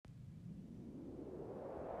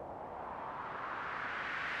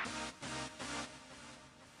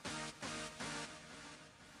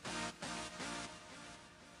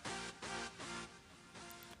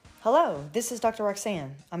Hello, this is Dr.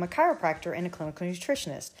 Roxanne. I'm a chiropractor and a clinical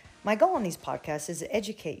nutritionist. My goal on these podcasts is to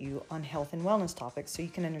educate you on health and wellness topics so you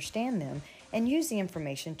can understand them and use the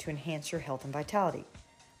information to enhance your health and vitality.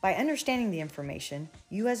 By understanding the information,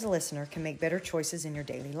 you as a listener can make better choices in your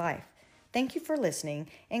daily life. Thank you for listening,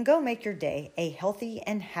 and go make your day a healthy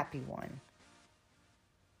and happy one.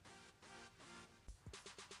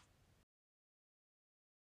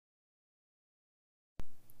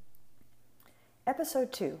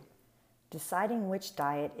 Episode 2, Deciding Which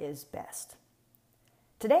Diet is Best.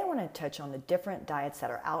 Today I want to touch on the different diets that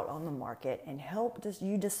are out on the market and help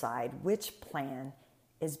you decide which plan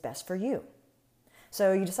is best for you.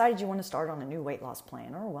 So you decided you want to start on a new weight loss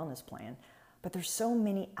plan or a wellness plan, but there's so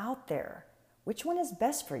many out there. Which one is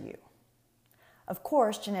best for you? Of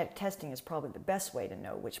course, genetic testing is probably the best way to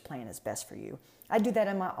know which plan is best for you. I do that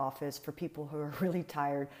in my office for people who are really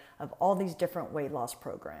tired of all these different weight loss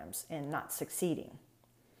programs and not succeeding.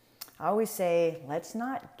 I always say, let's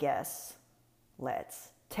not guess, let's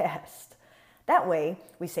test. That way,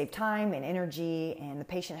 we save time and energy, and the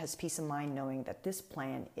patient has peace of mind knowing that this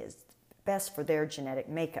plan is best for their genetic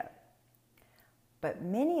makeup. But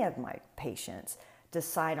many of my patients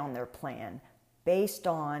decide on their plan based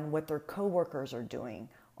on what their coworkers are doing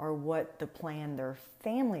or what the plan their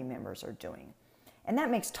family members are doing. And that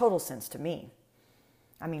makes total sense to me.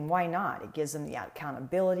 I mean, why not? It gives them the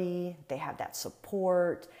accountability, they have that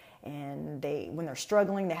support, and when they're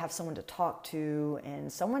struggling, they have someone to talk to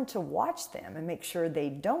and someone to watch them and make sure they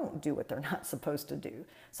don't do what they're not supposed to do.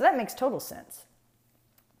 So that makes total sense.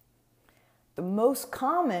 The most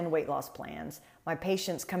common weight loss plans my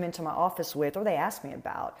patients come into my office with or they ask me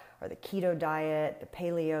about are the keto diet, the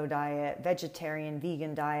paleo diet, vegetarian,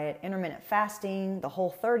 vegan diet, intermittent fasting, the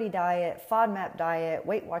Whole30 diet, FODMAP diet,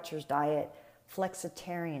 Weight Watchers diet,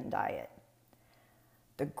 flexitarian diet.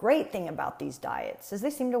 The great thing about these diets is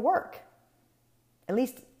they seem to work, at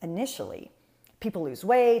least initially. People lose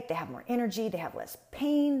weight, they have more energy, they have less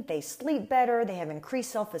pain, they sleep better, they have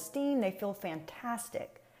increased self-esteem, they feel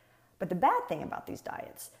fantastic. But the bad thing about these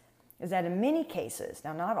diets is that in many cases,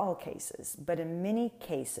 now not all cases, but in many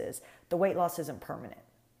cases, the weight loss isn't permanent.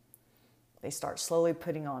 They start slowly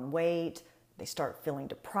putting on weight, they start feeling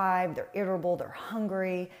deprived, they're irritable, they're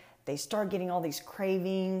hungry, they start getting all these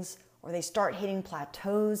cravings, or they start hitting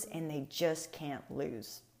plateaus and they just can't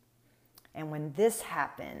lose. And when this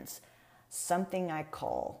happens, something I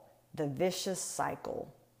call the vicious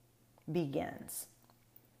cycle begins.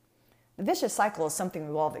 The vicious cycle is something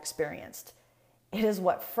we've all experienced. It is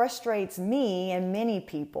what frustrates me and many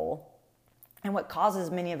people and what causes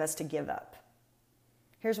many of us to give up.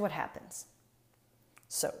 Here's what happens.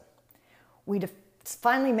 So, we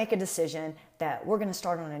finally make a decision that we're going to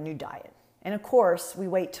start on a new diet. And of course, we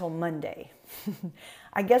wait till Monday.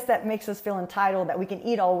 I guess that makes us feel entitled that we can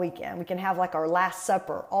eat all weekend. We can have like our last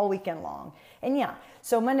supper all weekend long. And yeah,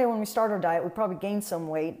 so Monday when we start our diet, we probably gain some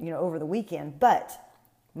weight, over the weekend. But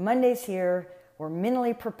Monday's here, we're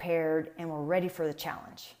mentally prepared, and we're ready for the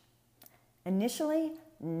challenge. Initially,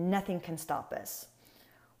 nothing can stop us.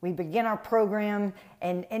 We begin our program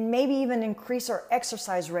and maybe even increase our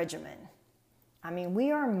exercise regimen. I mean, we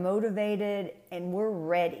are motivated and we're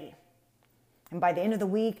ready. And by the end of the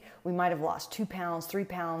week, we might have lost 2 pounds, 3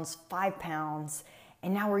 pounds, 5 pounds,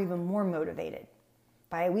 and now we're even more motivated.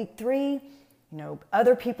 By week 3,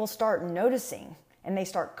 other people start noticing and they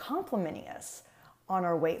start complimenting us on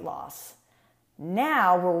our weight loss.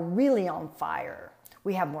 Now we're really on fire.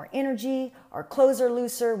 We have more energy, our clothes are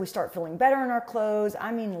looser, we start feeling better in our clothes.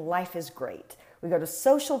 I mean, life is great. We go to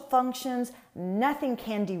social functions, nothing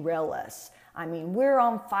can derail us. I mean, we're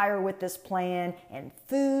on fire with this plan, and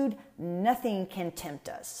food, nothing can tempt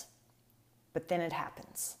us. But then it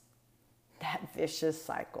happens. That vicious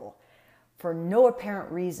cycle. For no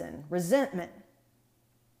apparent reason, resentment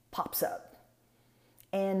pops up.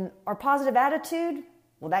 And our positive attitude,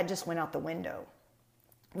 well, that just went out the window.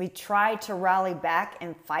 We try to rally back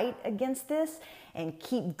and fight against this and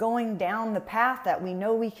keep going down the path that we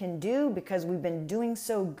know we can do because we've been doing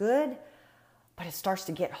so good, but it starts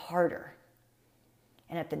to get harder.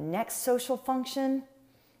 And at the next social function,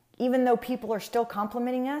 even though people are still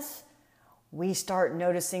complimenting us, we start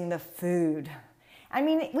noticing the food. I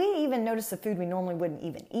mean, we even notice the food we normally wouldn't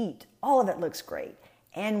even eat. All of it looks great.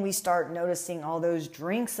 And we start noticing all those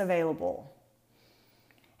drinks available.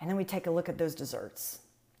 And then we take a look at those desserts.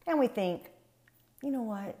 And we think, you know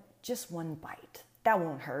what? Just one bite. That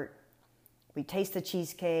won't hurt. We taste the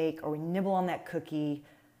cheesecake or we nibble on that cookie.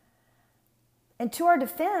 And to our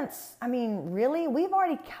defense, really, we've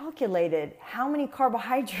already calculated how many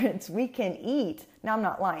carbohydrates we can eat. Now, I'm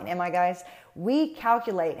not lying, am I, guys? We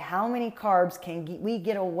calculate how many carbs we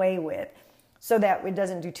get away with so that it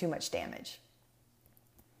doesn't do too much damage.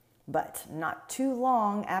 But not too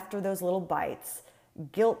long after those little bites,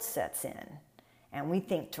 guilt sets in. And we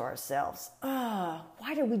think to ourselves,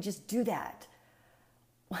 why did we just do that?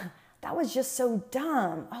 That was just so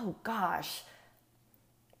dumb. Oh, gosh.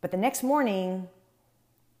 But the next morning,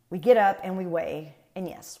 we get up and we weigh. And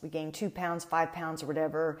yes, we gain 2 pounds, 5 pounds, or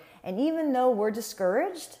whatever. And even though we're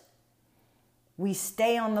discouraged, we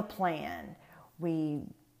stay on the plan. We,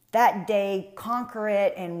 that day, conquer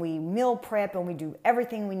it, and we meal prep, and we do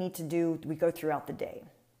everything we need to do. We go throughout the day.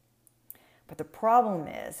 But the problem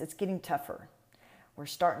is, it's getting tougher. We're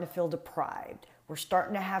starting to feel deprived. We're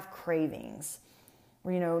starting to have cravings.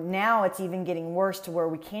 Now it's even getting worse to where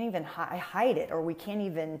we can't even hide it, or we can't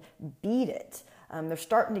even beat it. They're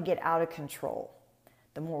starting to get out of control.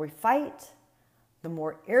 The more we fight, the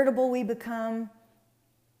more irritable we become.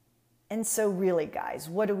 And so really, guys,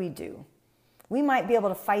 what do? We might be able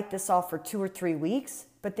to fight this off for 2 or 3 weeks,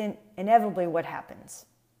 but then inevitably what happens?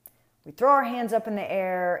 We throw our hands up in the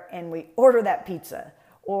air and we order that pizza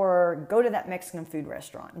or go to that Mexican food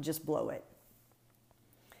restaurant and just blow it.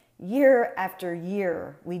 Year after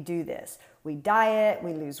year, we do this. We diet,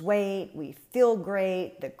 we lose weight, we feel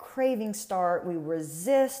great, the cravings start, we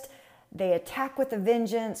resist, they attack with a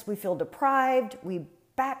vengeance, we feel deprived, we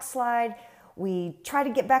backslide, we try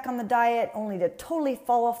to get back on the diet only to totally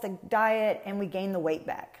fall off the diet, and we gain the weight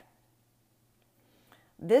back.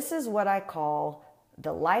 This is what I call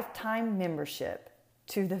the lifetime membership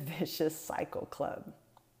to the Vicious Cycle Club.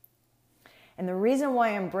 And the reason why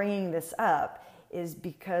I'm bringing this up is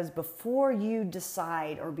because before you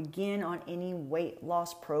decide or begin on any weight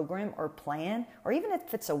loss program or plan, or even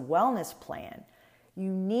if it's a wellness plan,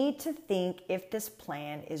 you need to think if this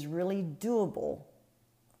plan is really doable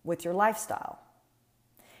with your lifestyle.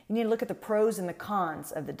 You need to look at the pros and the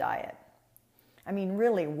cons of the diet.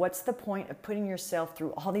 Really, what's the point of putting yourself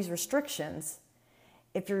through all these restrictions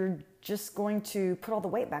if you're just going to put all the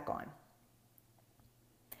weight back on?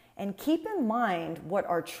 And keep in mind what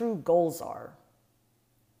our true goals are.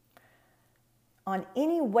 On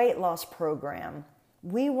any weight loss program,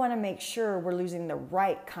 we want to make sure we're losing the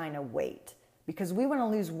right kind of weight, because we want to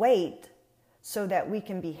lose weight so that we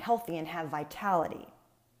can be healthy and have vitality.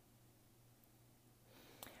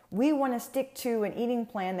 We want to stick to an eating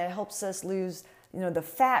plan that helps us lose, the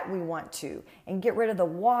fat we want to and get rid of the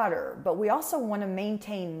water, but we also want to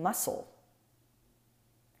maintain muscle.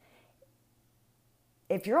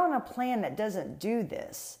 If you're on a plan that doesn't do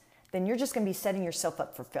this, then you're just going to be setting yourself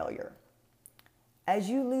up for failure. As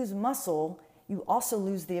you lose muscle, you also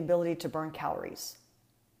lose the ability to burn calories.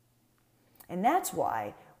 And that's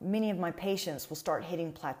why many of my patients will start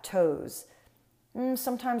hitting plateaus,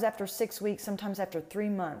 sometimes after 6 weeks, sometimes after 3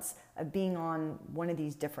 months of being on one of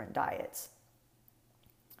these different diets.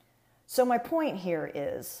 So my point here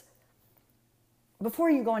is,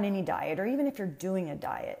 before you go on any diet, or even if you're doing a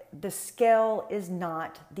diet, the scale is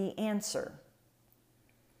not the answer.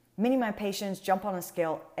 Many of my patients jump on a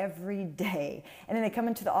scale every day, and then they come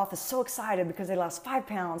into the office so excited because they lost 5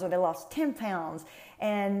 pounds or they lost 10 pounds,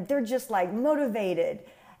 and they're just like motivated,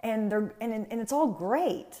 and it's all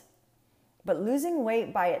great. But losing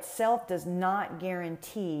weight by itself does not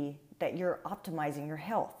guarantee that you're optimizing your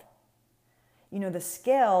health. The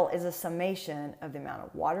scale is a summation of the amount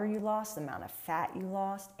of water you lost, the amount of fat you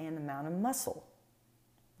lost, and the amount of muscle,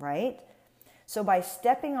 right? So by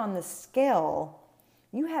stepping on the scale,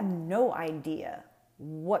 you have no idea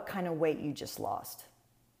what kind of weight you just lost.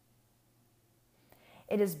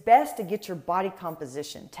 It is best to get your body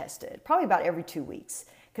composition tested, probably about every 2 weeks,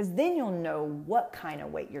 because then you'll know what kind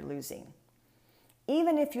of weight you're losing.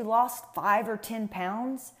 Even if you lost 5 or 10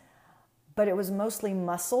 pounds, but it was mostly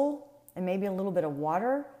muscle and maybe a little bit of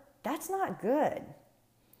water, that's not good.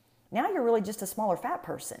 Now you're really just a smaller fat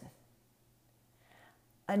person.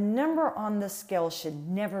 A number on the scale should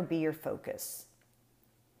never be your focus.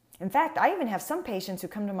 In fact, I even have some patients who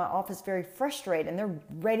come to my office very frustrated and they're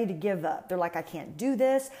ready to give up. They're like, I can't do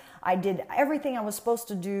this. I did everything I was supposed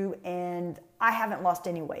to do and I haven't lost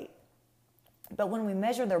any weight. But when we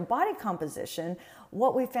measure their body composition,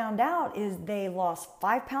 what we found out is they lost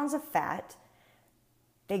 5 pounds of fat.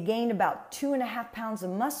 They gained about 2.5 pounds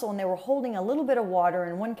of muscle, and they were holding a little bit of water.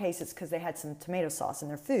 In one case, it's because they had some tomato sauce in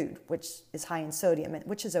their food, which is high in sodium,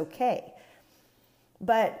 which is okay.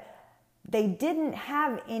 But they didn't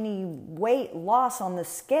have any weight loss on the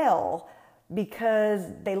scale because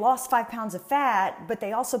they lost 5 pounds of fat, but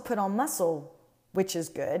they also put on muscle which is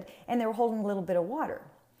good, and they were holding a little bit of water.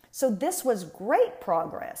 So this was great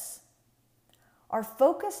progress. Our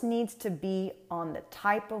focus needs to be on the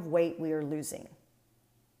type of weight we are losing.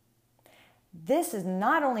 This is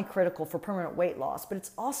not only critical for permanent weight loss, but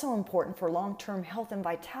it's also important for long-term health and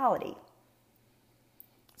vitality.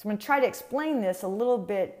 So I'm going to try to explain this a little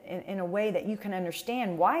bit in a way that you can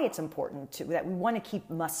understand why it's important that we want to keep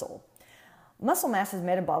muscle. Muscle mass is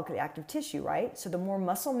metabolically active tissue, right? So the more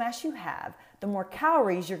muscle mass you have, the more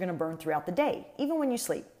calories you're going to burn throughout the day, even when you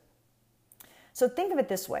sleep. So think of it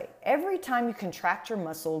this way. Every time you contract your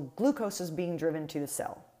muscle, glucose is being driven to the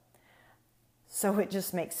cell. So it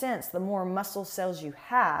just makes sense. The more muscle cells you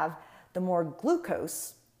have, the more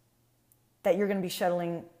glucose that you're going to be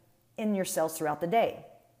shuttling in your cells throughout the day.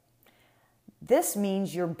 This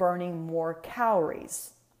means you're burning more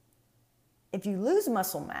calories. If you lose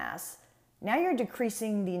muscle mass, now you're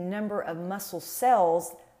decreasing the number of muscle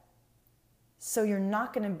cells, so you're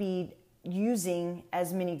not going to be using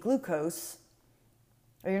as many glucose,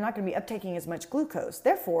 or you're not going to be uptaking as much glucose.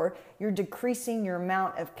 Therefore, you're decreasing your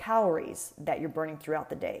amount of calories that you're burning throughout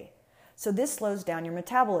the day. So this slows down your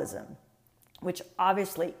metabolism, which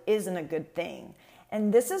obviously isn't a good thing.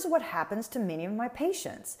 And this is what happens to many of my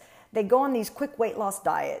patients. They go on these quick weight loss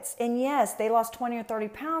diets, and yes, they lost 20 or 30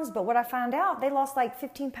 pounds, but what I found out, they lost like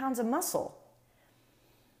 15 pounds of muscle.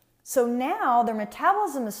 So now their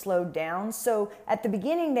metabolism is slowed down. So at the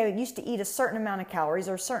beginning, they used to eat a certain amount of calories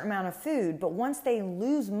or a certain amount of food, but once they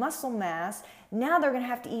lose muscle mass, now they're going to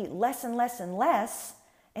have to eat less and less and less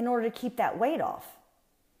in order to keep that weight off.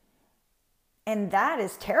 And that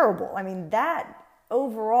is terrible. I mean, that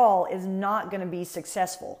overall is not going to be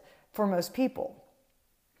successful for most people.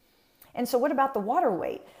 And so what about the water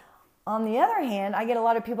weight? On the other hand, I get a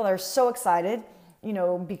lot of people that are so excited,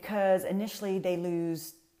 because initially they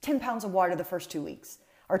lose 10 pounds of water the first 2 weeks,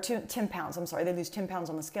 or 10 pounds, they lose 10 pounds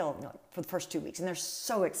on the scale for the first 2 weeks, and they're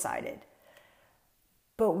so excited.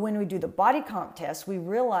 But when we do the body comp test, we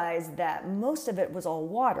realize that most of it was all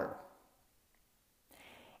water.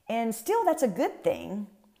 And still, that's a good thing.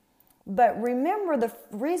 But remember, the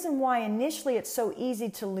reason why initially it's so easy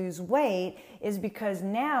to lose weight is because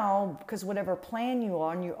whatever plan you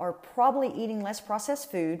are probably eating less processed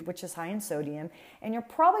food, which is high in sodium, and you're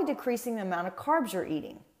probably decreasing the amount of carbs you're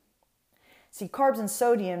eating. See, carbs and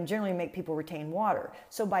sodium generally make people retain water.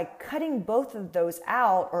 So by cutting both of those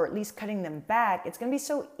out, or at least cutting them back, it's going to be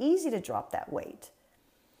so easy to drop that weight.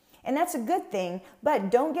 And that's a good thing, but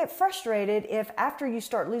don't get frustrated if after you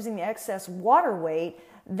start losing the excess water weight,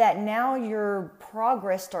 that now your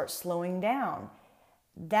progress starts slowing down.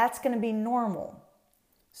 That's going to be normal.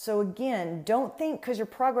 So again, don't think because your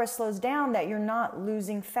progress slows down that you're not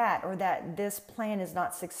losing fat or that this plan is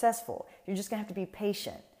not successful. You're just going to have to be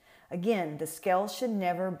patient. Again, the scale should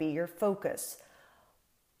never be your focus.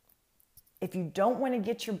 If you don't want to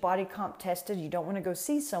get your body comp tested, you don't want to go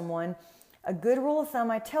see someone, a good rule of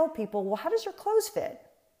thumb I tell people, well, how does your clothes fit?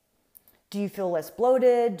 Do you feel less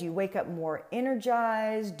bloated? Do you wake up more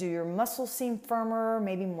energized? Do your muscles seem firmer,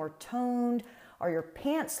 maybe more toned? Are your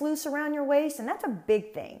pants loose around your waist? And that's a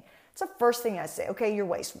big thing. It's the first thing I say. Okay, your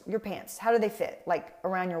waist, your pants, how do they fit? Like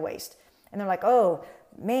around your waist. And they're like, oh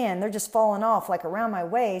man, they're just falling off like around my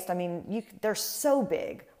waist. I mean, they're so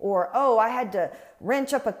big. Or, oh, I had to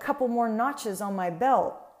wrench up a couple more notches on my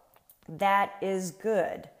belt. That is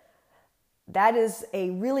good. That is a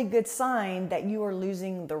really good sign that you are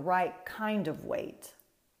losing the right kind of weight.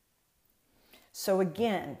 So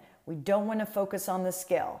again, we don't want to focus on the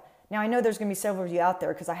scale. Now, I know there's going to be several of you out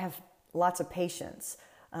there because I have lots of patients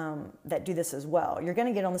that do this as well. You're going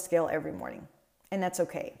to get on the scale every morning, and that's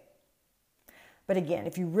okay. But again,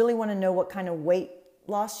 if you really want to know what kind of weight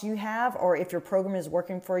loss you have or if your program is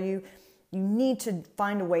working for you, you need to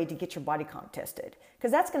find a way to get your body comp tested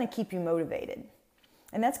because that's going to keep you motivated.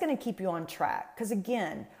 And that's going to keep you on track because,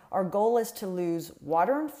 again, our goal is to lose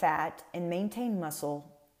water and fat and maintain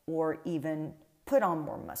muscle or even put on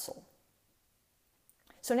more muscle.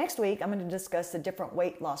 So next week, I'm going to discuss the different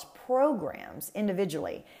weight loss programs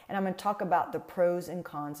individually, and I'm going to talk about the pros and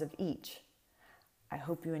cons of each. I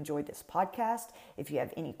hope you enjoyed this podcast. If you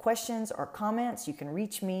have any questions or comments, you can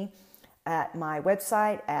reach me at my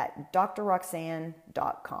website at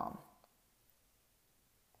drroxanne.com.